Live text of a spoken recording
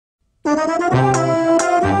Look,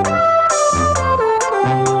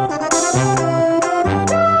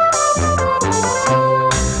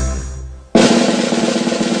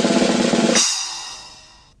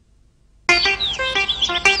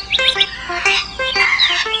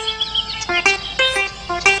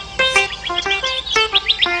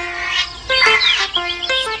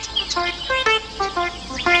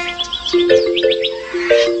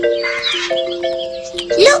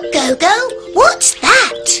 Gogo, what's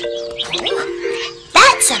that?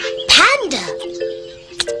 That's a panda.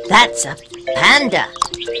 That's a panda.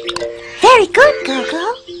 Very good,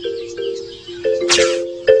 Gogo.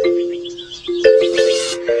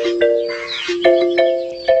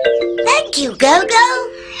 Thank you, Gogo.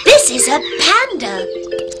 This is a panda.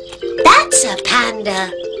 That's a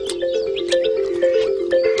panda.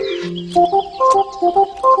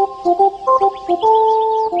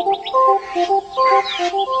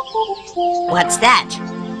 What's that?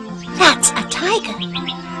 That's a tiger.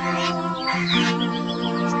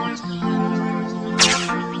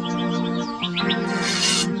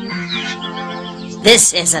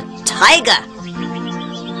 This is a tiger.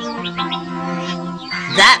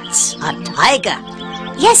 That's a tiger.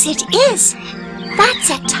 Yes, it is. That's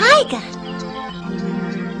a tiger.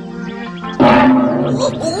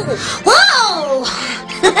 Whoa!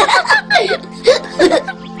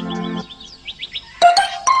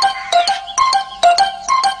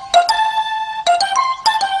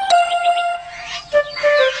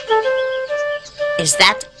 Is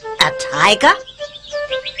that a tiger?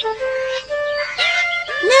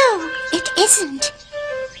 No, it isn't.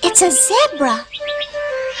 It's a zebra.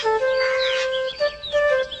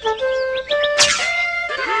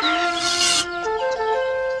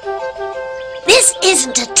 This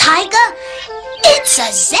isn't a tiger. It's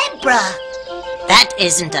a zebra. That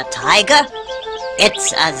isn't a tiger.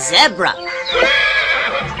 It's a zebra.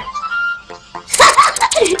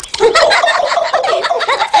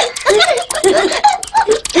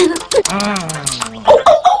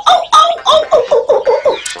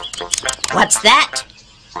 What's that?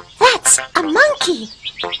 That's a monkey.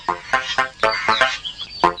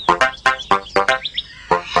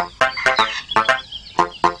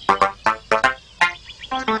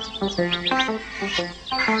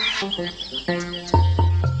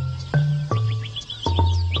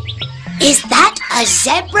 Is that a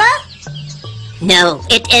zebra? No,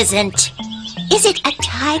 it isn't. Is it a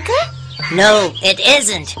tiger? No, it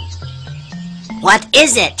isn't. What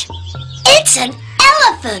is it? It's an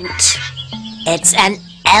elephant. It's an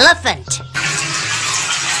elephant.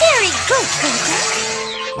 Very good,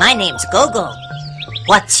 Gogo. My name's Gogo.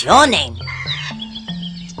 What's your name?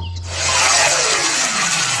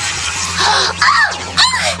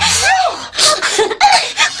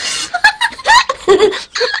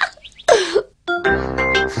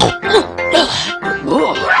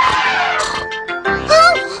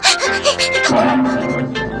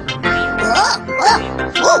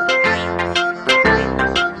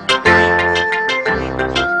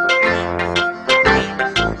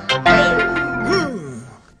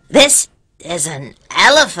 This is an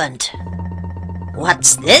elephant.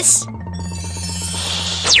 What's this?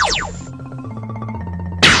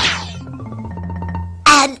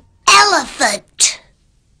 An elephant.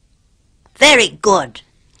 Very good.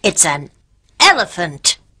 It's an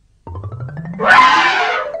elephant.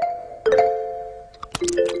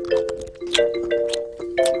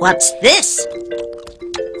 What's this?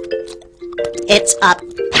 It's a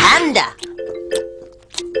panda.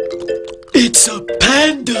 It's a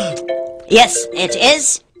panda. Yes, it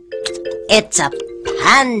is. It's a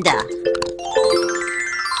panda.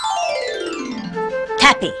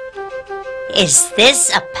 Tappy, is this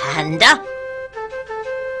a panda?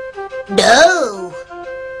 No.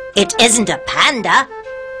 It isn't a panda.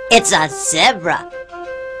 It's a zebra.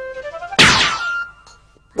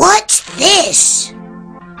 What's this?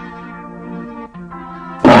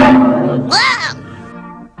 Wow!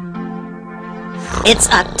 It's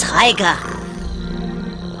a tiger.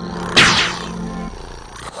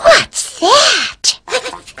 What's that?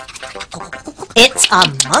 It's a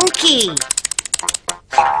monkey.